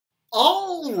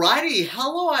Alrighty,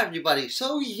 hello everybody.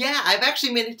 So yeah, I've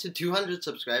actually made it to 200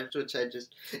 subscribers, which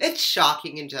it's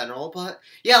shocking in general, but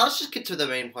yeah, let's just get to the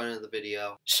main point of the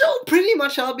video. So pretty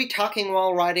much I'll be talking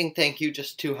while writing thank you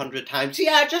just 200 times.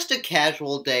 Yeah, just a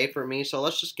casual day for me, so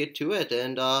let's just get to it.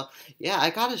 And yeah, I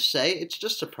gotta say, it's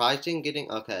just surprising getting,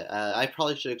 okay, I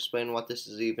probably should explain what this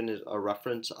is even a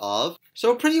reference of.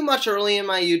 So pretty much early in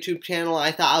my YouTube channel,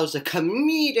 I thought I was a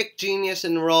comedic genius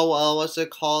and what's it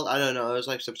called? I don't know, it was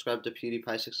like subscribe to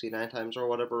PewDiePie 69 times or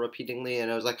whatever repeatedly,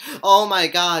 and I was like, oh my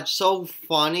god, so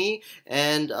funny.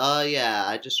 And yeah,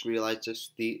 I just realized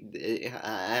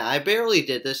I barely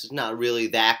did this. It's not really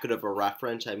that good of a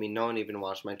reference. I mean, no one even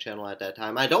watched my channel at that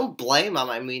time. I don't blame them.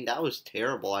 I mean, that was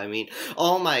terrible. I mean,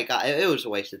 oh my god, it was a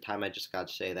waste of time. I just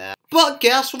gotta say that. But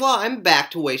guess what? I'm back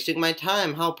to wasting my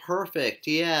time. How perfect.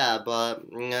 Yeah, but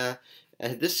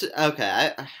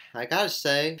okay, I gotta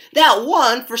say that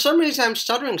one, for some reason I'm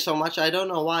stuttering so much. I don't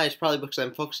know why. It's probably because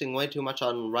I'm focusing way too much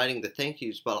on writing the thank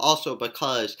yous, but also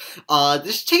because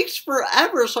this takes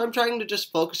forever, so I'm trying to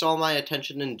just focus all my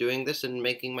attention in doing this and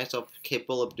making myself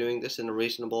capable of doing this in a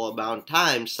reasonable amount of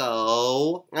time.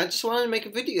 So I just wanted to make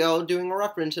a video doing a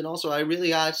reference, and also I really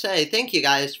gotta say thank you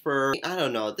guys for, I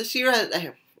don't know, this year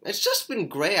it's just been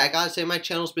great. I gotta say, my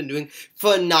channel's been doing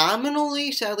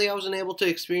phenomenally. Sadly, I wasn't able to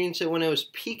experience it when it was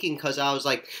peaking because I was,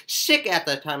 like, sick at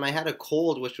that time. I had a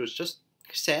cold, which was just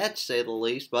sad, to say the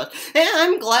least. But, hey,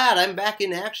 I'm glad I'm back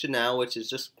in action now, which is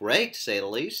just great, to say the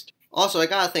least. Also, I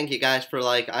gotta thank you guys for,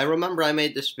 like, I remember I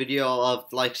made this video of,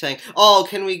 like, saying, oh,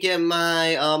 can we get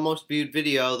my most viewed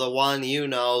video, the one, you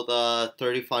know, the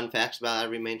 30 fun facts about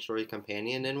every main story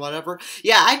companion and whatever.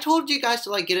 Yeah, I told you guys to,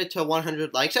 like, get it to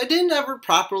 100 likes. I didn't ever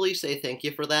properly say thank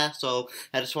you for that, so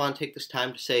I just want to take this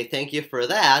time to say thank you for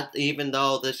that, even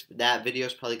though that video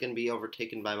is probably going to be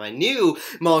overtaken by my new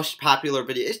most popular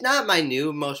video. It's not my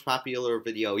new most popular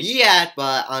video yet,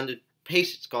 but on the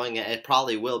pace it's going at, it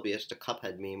probably will be. It's the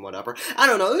Cuphead meme, whatever. I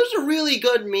don't know, it was a really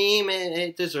good meme, and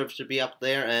it deserves to be up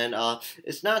there, and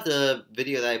it's not the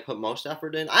video that I put most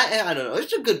effort in. I don't know,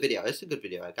 it's a good video,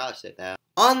 I gotta say that.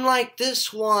 Unlike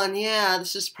this one, yeah,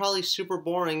 this is probably super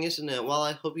boring, isn't it? Well,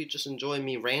 I hope you just enjoy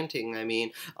me ranting. I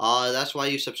mean, that's why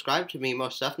you subscribe to me,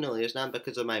 most definitely. It's not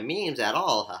because of my memes at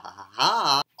all, ha ha ha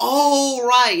ha. Oh,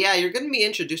 right, yeah, you're going to be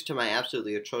introduced to my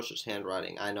absolutely atrocious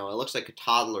handwriting. I know, it looks like a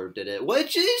toddler did it,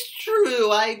 which is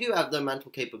true. I do have the mental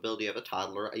capability of a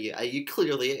toddler. You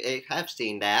clearly have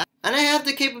seen that. And I have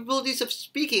the capabilities of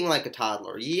speaking like a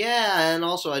toddler. Yeah, and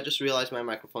also I just realized my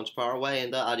microphone's far away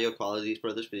and the audio quality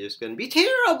for this video is going to be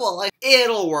terrible. Like,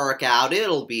 it'll work out.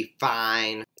 It'll be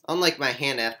fine. Unlike my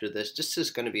hand after this is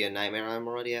going to be a nightmare. I'm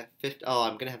already at 50. Oh,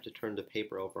 I'm going to have to turn the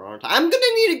paper over, aren't I? I'm going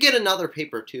to need to get another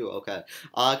paper, too. Okay.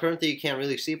 Currently, you can't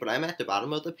really see, but I'm at the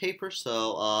bottom of the paper,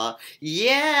 so,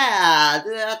 yeah,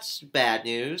 that's bad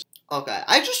news. Okay,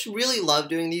 I just really love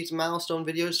doing these milestone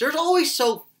videos. They're always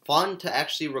so fun to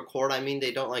actually record. I mean,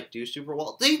 they don't, like, do super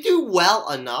well. They do well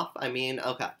enough. I mean,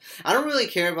 okay. I don't really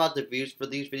care about the views for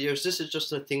these videos. This is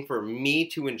just a thing for me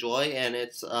to enjoy, and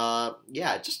it's,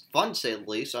 yeah, just fun, to say the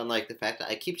least, unlike the fact that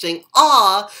I keep saying,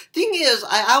 Thing is,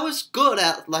 I was good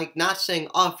at, like, not saying,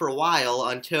 for a while,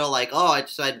 until, like, I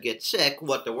decided to get sick.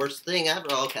 What, the worst thing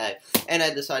ever? Okay. And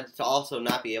I decided to also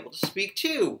not be able to speak,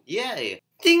 too. Yay.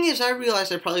 Thing is, I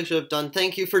realized I probably should have done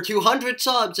thank you for 200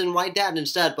 subs and write that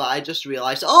instead, but I just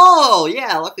realized, oh,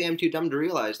 yeah, luckily I'm too dumb to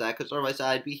realize that, because otherwise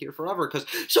I'd be here forever, because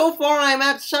so far I'm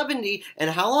at 70, and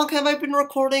how long have I been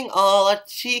recording?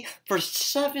 Let's see, for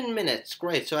 7 minutes.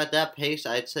 Great, so at that pace,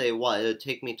 I'd say, what, it would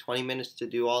take me 20 minutes to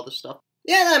do all this stuff?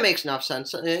 Yeah, that makes enough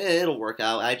sense. It'll work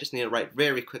out. I just need to write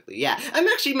very quickly. Yeah, I'm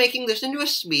actually making this into a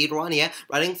speed run. Yeah,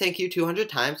 writing thank you 200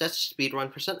 times. That's a speed run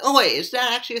 %. Oh, wait, is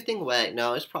that actually a thing? Wait,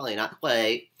 no, it's probably not.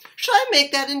 Wait, should I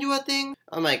make that into a thing?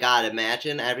 Oh my god,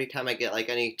 imagine every time I get, like,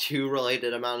 any 2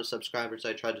 related amount of subscribers,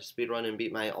 I try to speed run and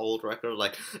beat my old record.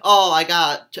 Like, oh, I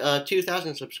got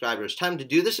 2,000 subscribers. Time to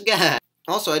do this again.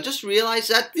 Also, I just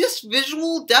realized that this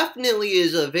visual definitely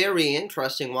is a very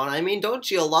interesting one. I mean, don't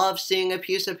you love seeing a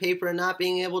piece of paper and not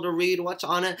being able to read what's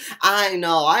on it? I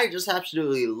know, I just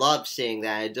absolutely love seeing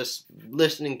that, just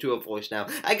listening to a voice now.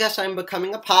 I guess I'm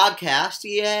becoming a podcast.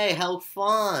 Yay, how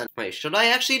fun. Wait, should I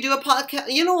actually do a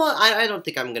podcast? You know what, I don't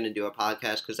think I'm going to do a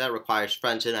podcast because that requires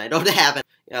friends and I don't have it.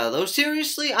 Yeah, though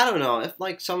seriously, I don't know. If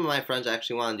like some of my friends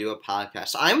actually want to do a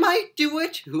podcast, I might do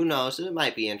it. Who knows? It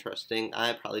might be interesting.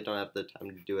 I probably don't have the time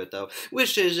to do it though,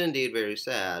 which is indeed very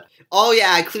sad. Oh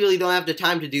yeah, I clearly don't have the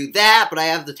time to do that, but I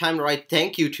have the time to write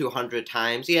thank you 200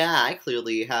 times. Yeah, I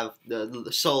clearly have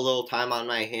so little time on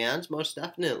my hands, most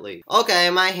definitely. Okay,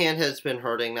 my hand has been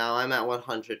hurting now. I'm at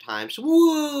 100 times.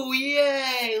 Woo!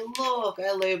 Yay! Look,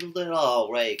 I labeled it. Oh,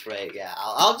 great, yeah.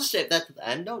 I'll just save that to the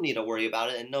end. Don't need to worry about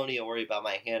it, and no need to worry about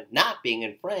my hand not being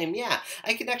in frame. Yeah,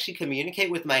 I can actually communicate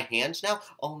with my hands now.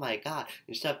 Oh my god!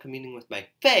 Instead of communicating with my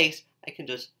face, I can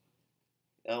just.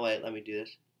 Oh wait, let me do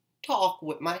this. Talk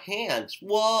with my hands.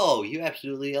 Whoa, you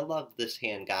absolutely love this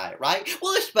hand guy, right?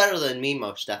 Well, it's better than me,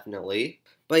 most definitely.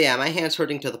 But yeah, my hand's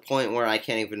hurting to the point where I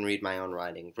can't even read my own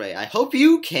writing. Great. I hope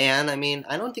you can. I mean,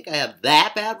 I don't think I have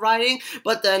that bad writing,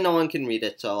 but then no one can read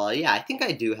it. So yeah, I think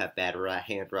I do have bad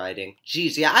handwriting.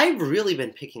 Jeez, yeah, I've really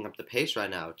been picking up the pace right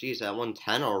now. Jeez, at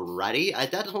 110 already?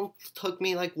 That took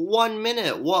me like 1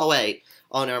 minute. Whoa, wait.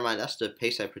 Oh, never mind. That's the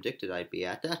pace I predicted I'd be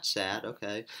at. That's sad.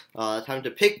 Okay. Time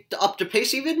to pick up the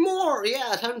pace even more.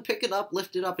 Yeah, time to pick it up,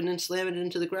 lift it up, and then slam it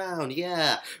into the ground.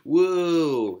 Yeah.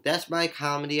 Woo. That's my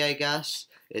comedy, I guess.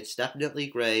 It's definitely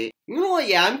great. You know what?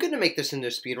 Yeah, I'm gonna make this into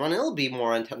a speedrun. It'll be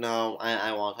more no,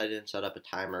 I won't. I didn't set up a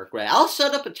timer. Great. I'll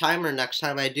set up a timer next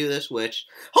time I do this, which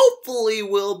hopefully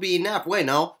will be never. Wait,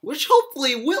 no. Which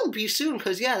hopefully will be soon,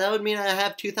 because, yeah, that would mean I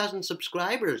have 2,000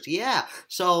 subscribers. Yeah.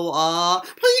 So,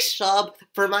 please sub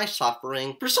for my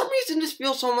suffering. For some reason, this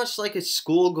feels so much like a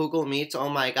school Google Meets. Oh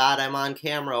my god, I'm on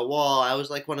camera. Whoa, I was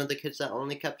like one of the kids that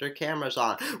only kept their cameras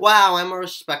on. Wow, I'm a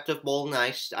respectable,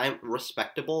 I'm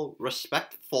respectable,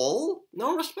 respectful?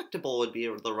 No, respectable would be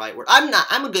the right word. I'm not.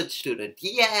 I'm a good student.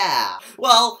 Yeah.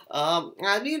 Well,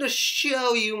 I need to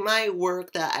show you my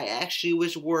work that I actually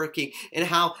was working and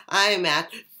how I'm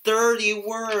at 30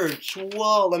 words.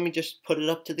 Whoa, let me just put it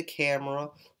up to the camera.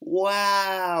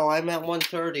 Wow, I'm at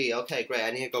 130. Okay, great.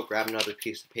 I need to go grab another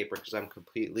piece of paper because I'm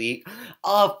completely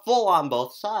full on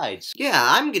both sides. Yeah,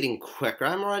 I'm getting quicker.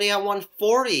 I'm already at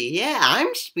 140. Yeah,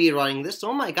 I'm speedrunning this.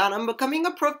 Oh my god, I'm becoming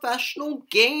a professional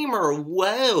gamer.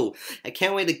 Whoa. I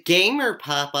can't wait to gamer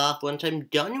pop off once I'm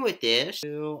done with this.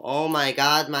 Oh my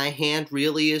god, my hand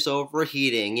really is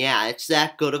overheating. Yeah, it's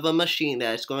that good of a machine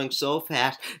that it's going so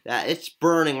fast that it's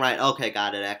burning right. Okay,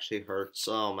 god, it actually hurts.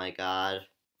 Oh my god.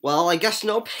 Well, I guess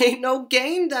no pain, no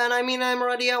gain then. I mean, I'm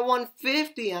already at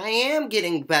 150. I am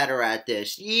getting better at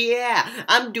this. Yeah,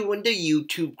 I'm doing the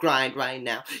YouTube grind right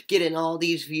now. Getting all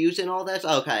these views and all that.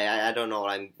 Okay, I don't know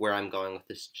where I'm going with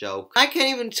this joke. I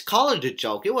can't even call it a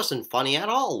joke. It wasn't funny at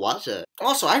all, was it?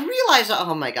 Also, I realized,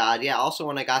 oh my god, yeah, also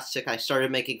when I got sick, I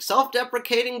started making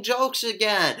self-deprecating jokes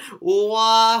again.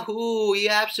 Wahoo, you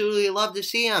absolutely love to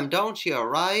see them, don't you,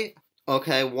 right?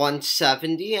 Okay,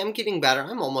 170. I'm getting better.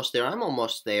 I'm almost there.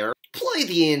 Play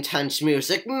the intense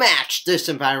music. Match this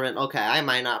environment. Okay, I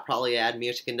might not probably add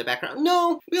music in the background.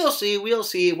 No, we'll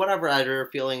see. Whatever editor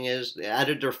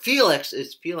Felix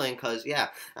is feeling, because, yeah,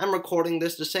 I'm recording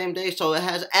this the same day, so it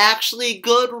has actually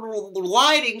good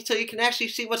lighting, so you can actually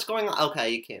see what's going on.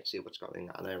 Okay, you can't see what's going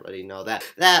on. I already know that.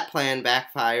 That plan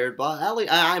backfired, but at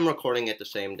least I'm recording it the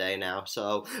same day now,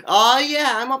 so,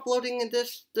 yeah, I'm uploading it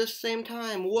this same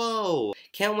time. Whoa.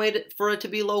 Can't wait for it to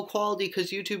be low quality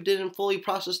because YouTube didn't fully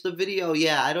process the video.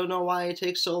 Yeah, I don't know why it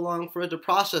takes so long for it to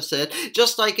process it.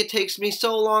 Just like it takes me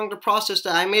so long to process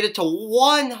that I made it to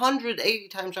 180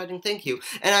 times writing thank you,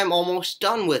 and I'm almost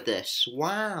done with this.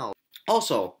 Wow.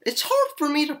 Also, it's hard for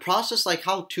me to process like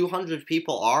how 200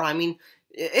 people are. I mean,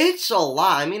 it's a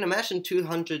lot. I mean, imagine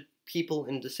 200 people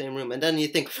in the same room, and then you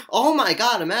think, oh my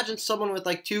god, imagine someone with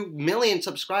like 2 million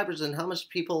subscribers and how much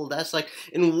people that's like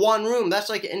in one room. That's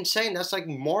like insane. That's like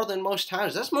more than most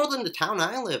towns. That's more than the town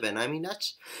I live in. I mean,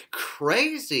 that's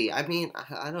crazy. I mean,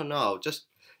 I don't know, just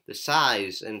the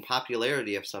size and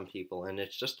popularity of some people, and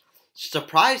it's just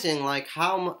surprising like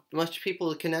how much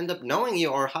people can end up knowing you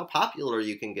or how popular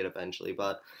you can get eventually.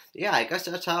 But yeah, I guess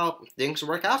that's how things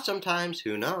work out sometimes.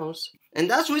 Who knows? And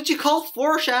that's what you call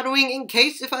foreshadowing in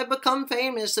case if I become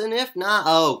famous, and if not,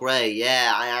 oh great,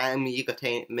 yeah, I'm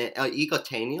egomaniacal.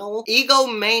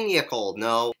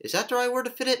 No, is that the right word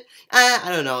to fit it? I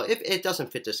don't know. If it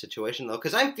doesn't fit the situation though,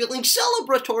 because I'm feeling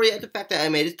celebratory at the fact that I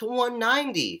made it to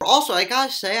 190. Also, I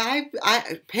gotta say, I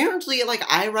apparently like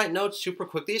I write notes super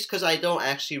quickly because I don't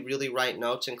actually really write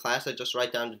notes in class. I just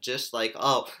write down just like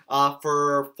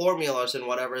for formulas and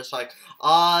whatever. It's like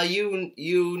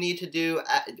you need to do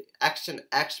X and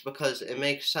X because it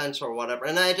makes sense or whatever,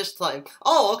 and I just like,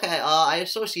 oh okay, I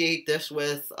associate this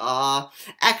with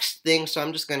X thing, so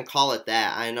I'm just gonna call it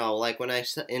that. I know, like when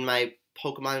in my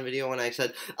Pokemon video, and I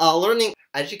said, learning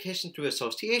education through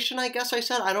association, I guess I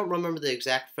said. I don't remember the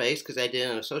exact phrase because I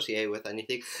didn't associate with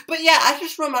anything. But yeah, I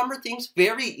just remember things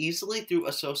very easily through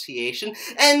association.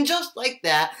 And just like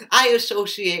that, I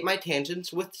associate my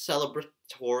tangents with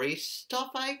celebratory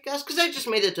stuff, I guess, because I just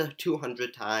made it to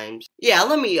 200 times. Yeah,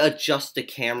 let me adjust the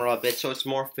camera a bit so it's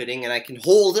more fitting and I can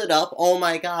hold it up. Oh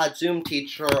my god, Zoom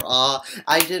teacher,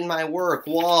 I did my work.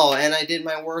 Whoa, and I did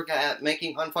my work at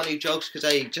making unfunny jokes because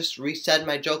I just resaid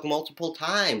my joke multiple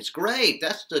times. Great,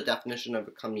 that's the definition of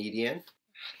a comedian.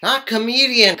 Not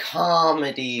comedian,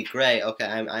 comedy. Great. Okay,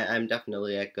 I'm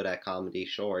definitely good at comedy.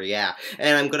 Sure, yeah,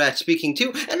 and I'm good at speaking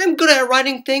too, and I'm good at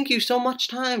writing. Thank you so much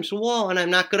times. Whoa, and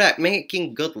I'm not good at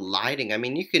making good lighting. I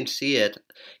mean, you can see it,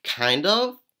 kind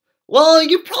of. Well,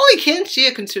 you probably can't see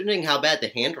it considering how bad the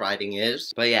handwriting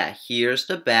is. But yeah, here's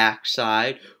the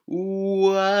backside.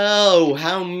 Whoa,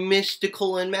 how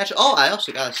mystical and magical. Oh, I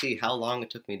also gotta see how long it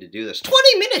took me to do this.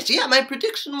 20 minutes! Yeah, my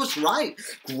prediction was right.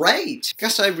 Great.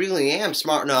 Guess I really am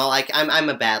smart. No, like, I'm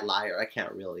a bad liar. I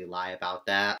can't really lie about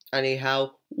that.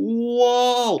 Anyhow,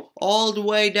 whoa, all the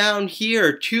way down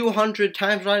here, 200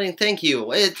 times writing thank you.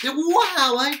 Wow,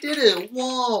 I did it.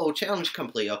 Whoa, challenge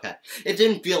complete. Okay. It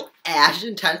didn't feel as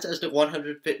intense as the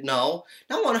 150, no,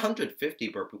 not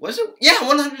 150 burpees. Was it? Yeah,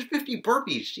 150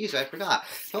 burpees. Jeez, I forgot.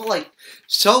 Felt like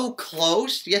so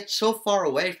close, yet so far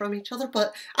away from each other,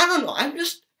 but I don't know. I'm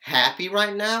just happy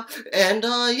right now. And,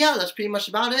 yeah, that's pretty much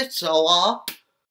about it. So,